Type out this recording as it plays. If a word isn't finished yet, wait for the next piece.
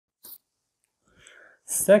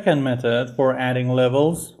Second method for adding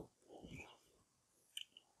levels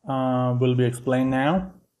will be explained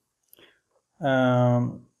now.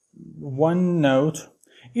 One note: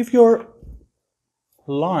 if your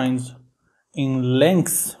lines in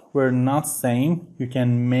lengths were not same, you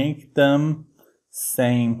can make them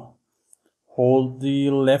same. Hold the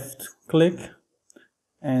left click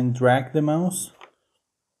and drag the mouse.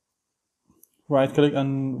 Right click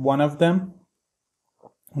on one of them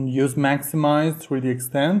and use maximize 3D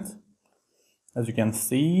extent. As you can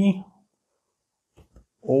see,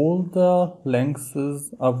 all the lengths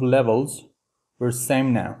of levels were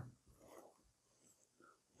same now.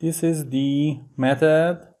 This is the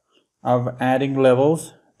method of adding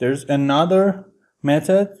levels. There's another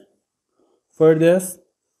method for this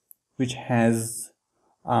which has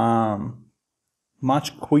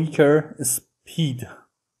much quicker speed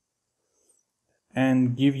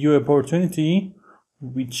and give you opportunity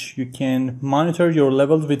which you can monitor your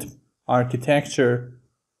levels with architecture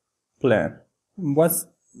plan.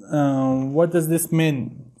 What does this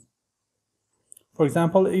mean? For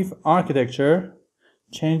example, if architecture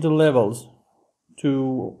change the levels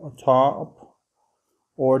to top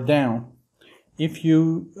or down, if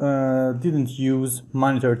you didn't use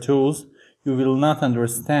monitor tools, you will not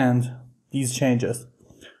understand these changes.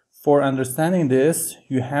 For understanding this,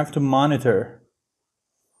 you have to monitor.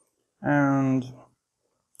 And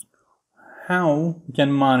how you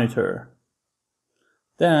can monitor?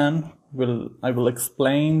 Then I will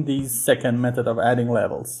explain the second method of adding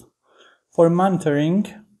levels. For monitoring,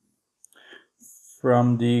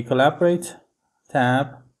 from the Collaborate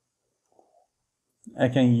tab, I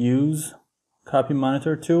can use Copy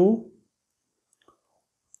Monitor tool.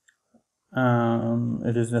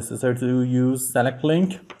 It is necessary to use Select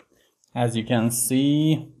Link. As you can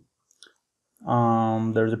see,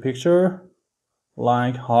 there's a picture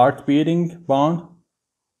like heart beating bond.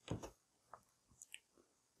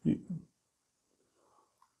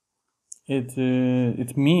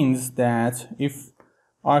 It means that if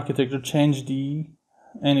architecture changed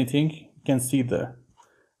anything, you can see there.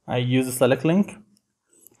 I use a select link.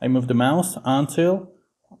 I move the mouse until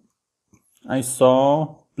I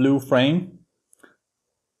saw blue frame.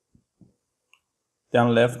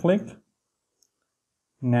 Then left click.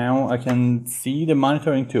 Now I can see the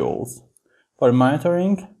monitoring tools. For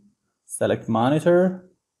monitoring, select monitor.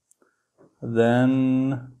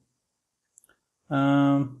 Then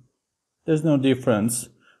there's no difference.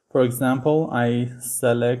 For example, I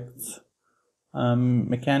select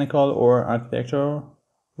mechanical or architectural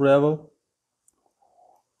level.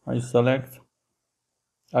 I select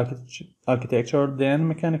architecture, then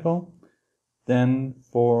mechanical. Then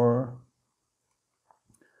for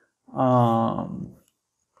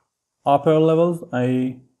upper levels,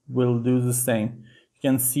 I will do the same. You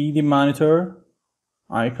can see the monitor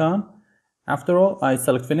icon. After all, I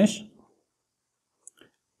select finish.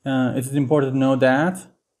 It is important to know that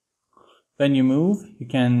when you move, you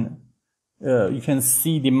can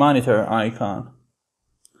see the monitor icon,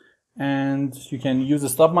 and you can use the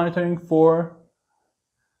stop monitoring for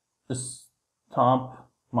the stop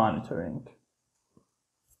monitoring.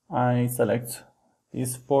 I select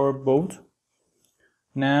this for both.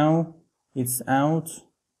 Now it's out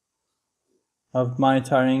of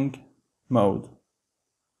monitoring mode.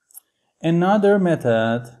 Another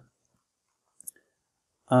method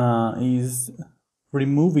is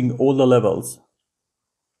removing all the levels.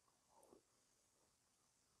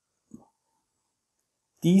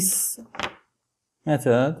 This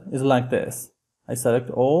method is like this. I select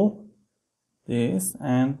all this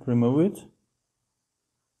and remove it.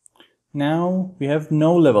 Now we have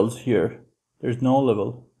no levels here. There's no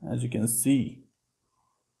level, as you can see.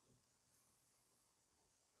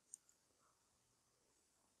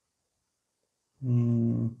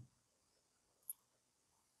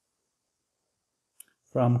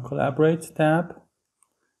 From Collaborate tab,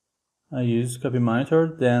 I use Copy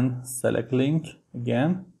Monitor, then select link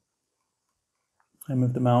again. I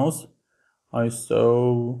move the mouse. I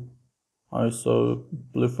saw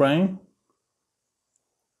blue frame.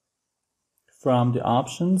 From the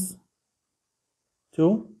options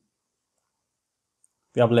tool,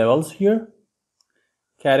 we have levels here,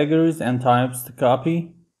 categories and types to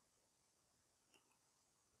copy.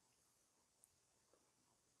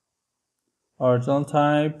 Original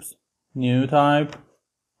types, new type.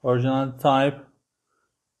 Original type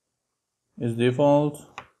is default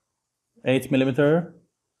 8mm.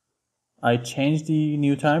 I changed the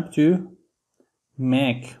new type to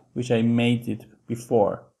Mac, which I made it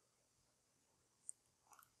before.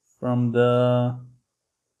 From the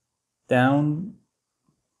down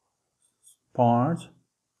part,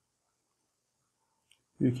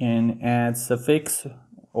 You can add suffix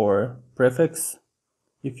or prefix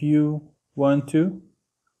if you want to.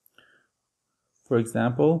 For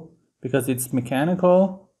example, because it's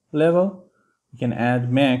mechanical level, you can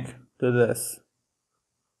add mech to this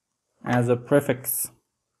as a prefix.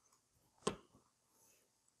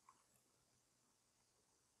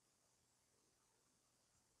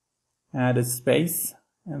 Add a space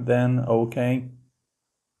and then OK.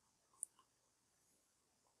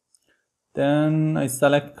 Then I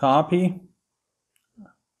select copy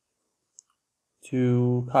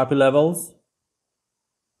to copy levels.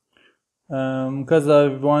 Because I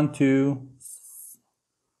want to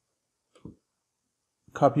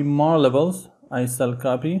copy more levels, I select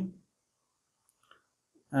copy.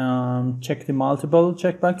 Check the multiple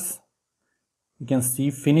checkbox. You can see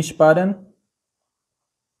finish button.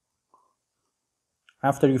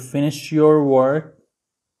 After you finish your work,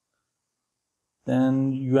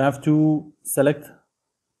 then you have to select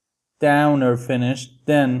down or finish,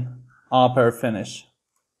 then up or finish.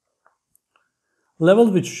 Levels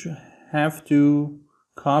which have to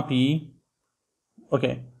copy,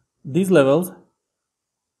 okay, these levels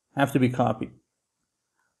have to be copied.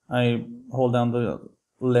 I hold down the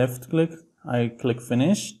left click, I click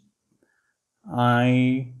finish,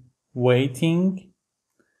 I waiting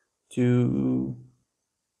to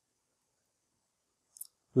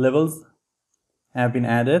levels have been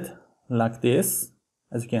added like this,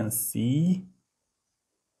 as you can see.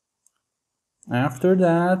 After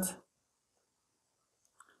that,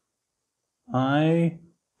 I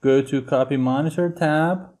go to copy monitor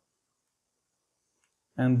tab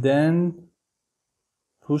and then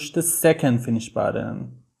push the second finish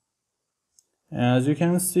button. As you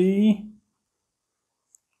can see,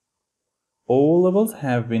 all levels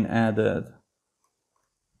have been added.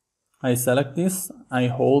 I select this, I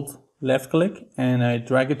hold left click and I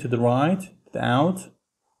drag it to the right, out.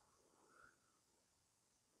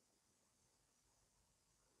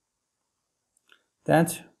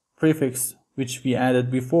 That prefix which we added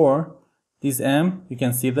before, this M, you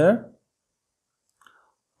can see there.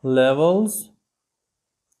 Levels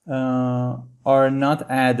are not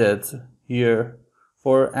added here.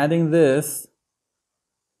 For adding this,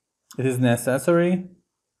 it is necessary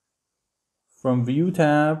from View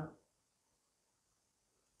tab,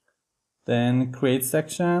 then Create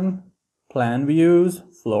section, Plan Views,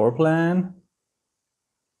 Floor Plan.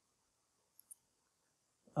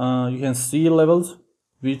 You can see levels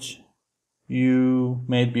which you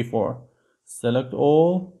made before. Select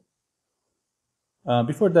all.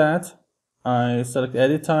 Before that, I select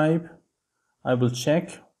Edit Type. I will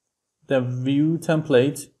check the View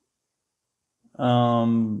template.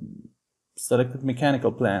 Selected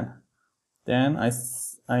Mechanical Plan. Then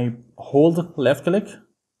I hold left click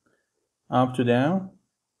up to down,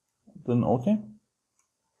 then OK.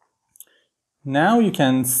 Now you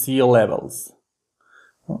can see levels.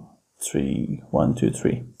 3, 1, 2,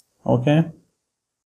 3. OK.